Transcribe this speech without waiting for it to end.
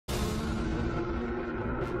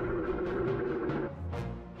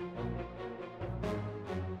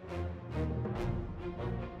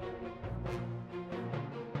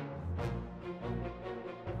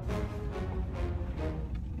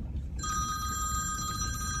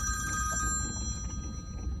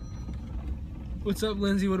What's up,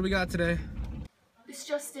 Lindsay? What do we got today? This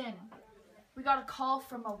just in. We got a call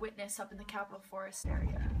from a witness up in the Capitol Forest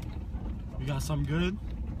area. You got something good?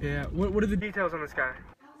 Yeah, what are the details on this guy?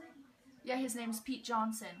 Yeah, his name's Pete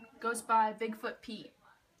Johnson. Goes by Bigfoot Pete.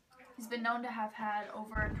 He's been known to have had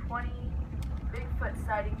over 20 Bigfoot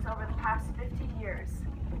sightings over the past 50 years,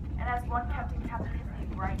 and has one kept in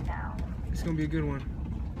captivity right now. It's gonna be a good one.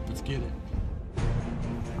 Let's get it.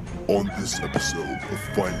 On this episode of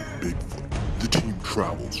Finding Bigfoot, the team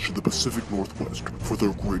travels to the Pacific Northwest for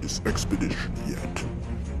their greatest expedition yet.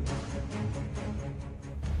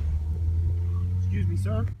 Excuse me,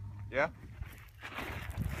 sir? Yeah?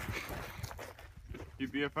 You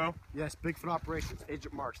BFO? Yes, Bigfoot Operations,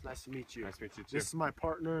 Agent Marks. Nice to meet you. Nice to meet you too. This is my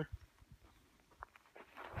partner.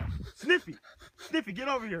 Sniffy! Sniffy, get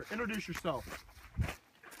over here. Introduce yourself.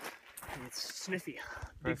 It's Sniffy,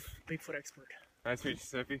 Bigfoot expert. Nice to meet you,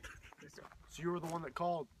 Sniffy. So you were the one that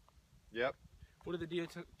called. Yep. What are the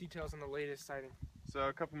details on the latest sighting? So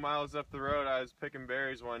a couple miles up the road, I was picking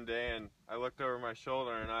berries one day, and I looked over my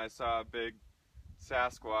shoulder, and I saw a big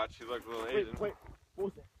Sasquatch. He looked a little Asian. Wait, what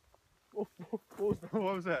was that? What was that? What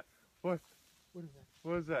was that? What? What is that?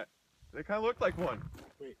 What was that? They kind of looked like one.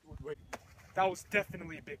 Wait. That was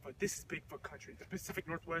definitely a Bigfoot. This is Bigfoot country. The Pacific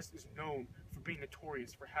Northwest is known for being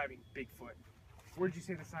notorious for having Bigfoot. Where did you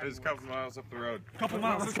say the sighting It was a couple miles up the road. Couple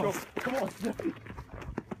miles. Let's go. Come on, Sniffy.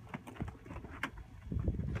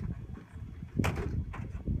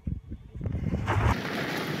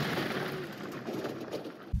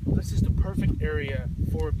 This is the perfect area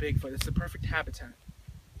for Bigfoot. It's the perfect habitat.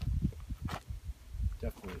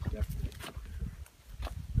 Definitely.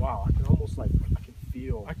 Wow, I can almost I can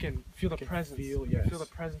feel. I can feel the presence. Feel the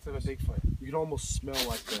presence of a Bigfoot. You can almost smell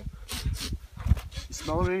You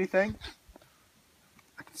smelling anything?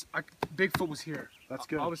 Bigfoot was here. That's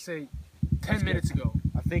good. I would say 10 minutes ago.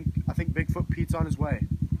 I think Bigfoot Pete's on his way.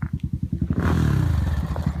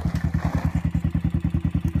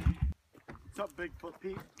 What's up, Bigfoot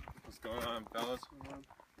Pete? What's going on, fellas?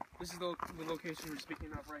 This is the location we're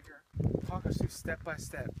speaking of right here. Talk us through step by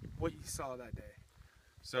step what you saw that day.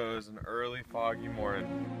 So it was an early foggy morning.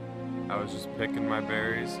 I was just picking my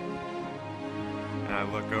berries, and I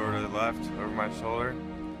look over to the left, over my shoulder,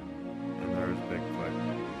 and there was Bigfoot.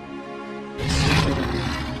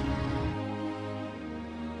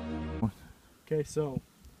 Okay, so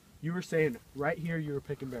you were saying right here you were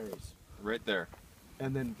picking berries. Right there.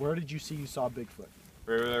 And then where did you see you saw Bigfoot?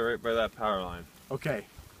 Right there, right by that power line. Okay.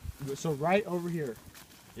 So right over here.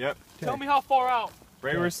 Yep. Okay. Tell me how far out.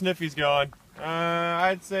 Right where Sniffy's going.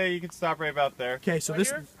 I'd say you could stop right about there. Okay, so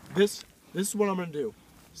Right this is what I'm gonna do.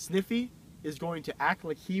 Sniffy is going to act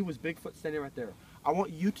like he was Bigfoot standing right there. I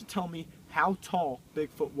want you to tell me how tall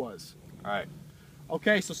Bigfoot was. Alright.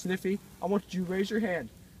 Okay, so Sniffy, I want you to raise your hand.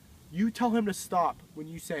 You tell him to stop when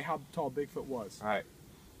you say how tall Bigfoot was. Alright.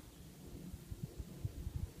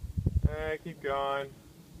 Keep going.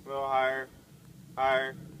 A little higher.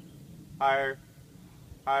 Higher. Higher.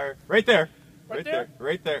 Higher. Right there. Right there?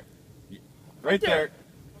 Right there. Right there.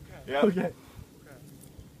 Okay. Yep.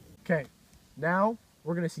 Okay. Now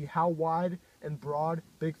we're gonna see how wide and broad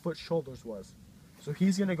Bigfoot's shoulders was. So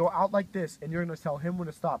he's gonna go out like this, and you're gonna tell him when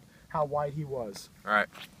to stop, how wide he was. Alright.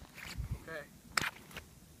 Okay.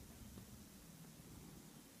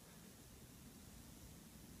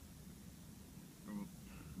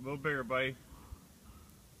 A little bigger, buddy.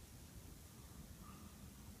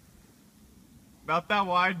 About that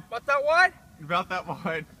wide. About that wide? About that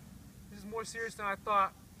wide. This is more serious than I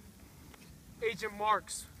thought. Agent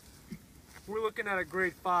Marks, we're looking at a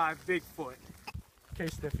grade 5 Bigfoot. Okay,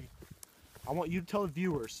 Sniffy. I want you to tell the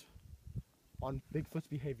viewers on Bigfoot's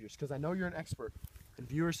behaviors, because I know you're an expert. And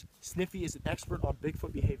viewers, Sniffy is an expert on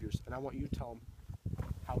Bigfoot behaviors, and I want you to tell him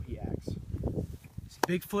how he acts.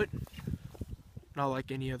 Bigfoot, not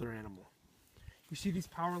like any other animal. You see these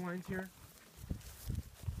power lines here?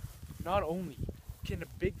 Not only can a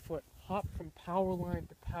Bigfoot hop from power line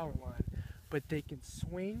to power line, but they can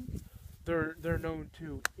swing. They're known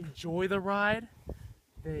to enjoy the ride.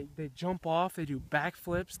 They jump off, they do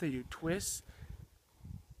backflips, they do twists.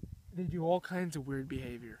 They do all kinds of weird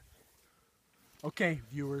behavior. Okay,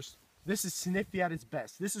 viewers, this is Sniffy at his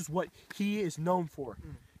best. This is what he is known for.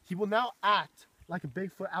 He will now act like a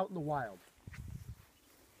Bigfoot out in the wild.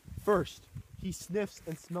 First, he sniffs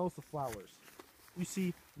and smells the flowers. You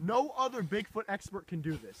see, no other Bigfoot expert can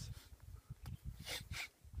do this.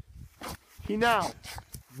 He now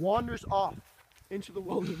wanders off into the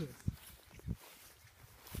wilderness.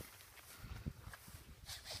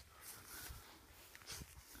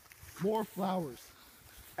 More flowers.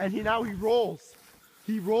 And he rolls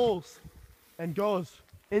and goes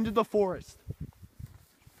into the forest.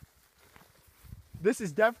 This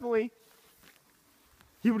is definitely...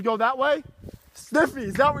 He would go that way? Sniffy,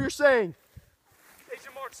 is that what you're saying?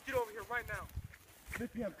 Agent Marks, get over here right now.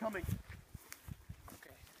 Sniffy, I'm coming.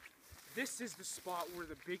 Okay. This is the spot where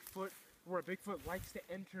a Bigfoot likes to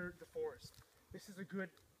enter the forest. This is a good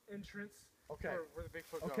entrance where the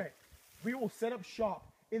Bigfoot goes. Okay. We will set up shop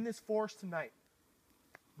in this forest tonight.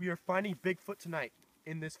 We are finding Bigfoot tonight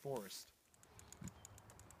in this forest.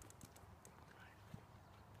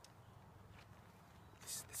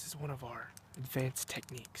 This is one of our advanced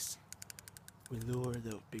techniques. We lure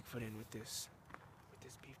the Bigfoot in with this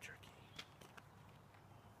beef jerky.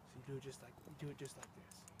 So you do it just like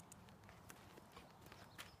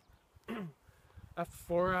this. After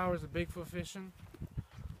 4 hours of Bigfoot fishing,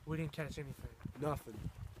 we didn't catch anything. Nothing.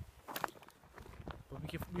 But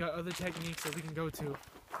we got other techniques that we can go to.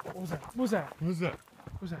 What was that? What was that? Who's that?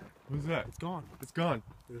 What was that? Who's that? It's gone. It's gone.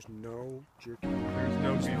 There's no jerky. There's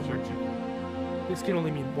no beef jerky. This can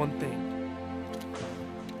only mean one thing.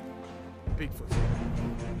 Bigfoot.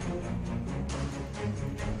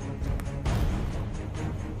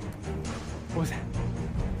 What was that?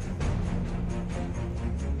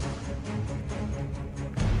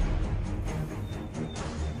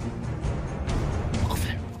 Look over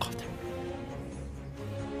there. Look over there.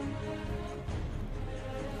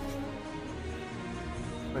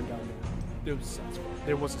 Went down There was a Sasquatch.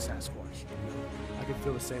 There was a Sasquatch. there. I could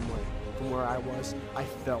feel the same way. From where I was, I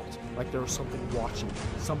felt like there was something watching.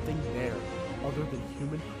 Something there. Other than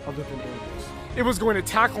human, other than animals. It was going to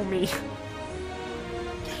tackle me.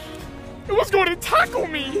 It was going to tackle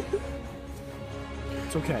me.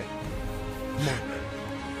 It's okay. Come on.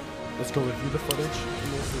 Let's go review the footage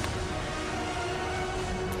and we'll see.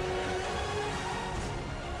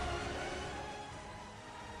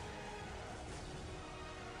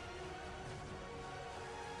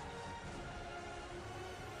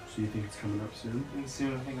 So you think it's coming up soon? Let me see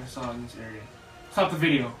what I think I saw in this area. Stop the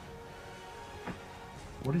video.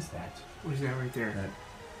 What is that? What is that right there? That-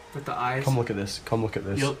 With the eyes. Come look at this. Come look at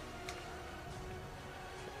this. Yep.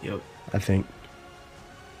 Yep. I think.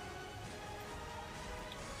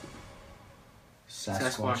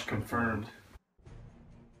 Sasquatch confirmed.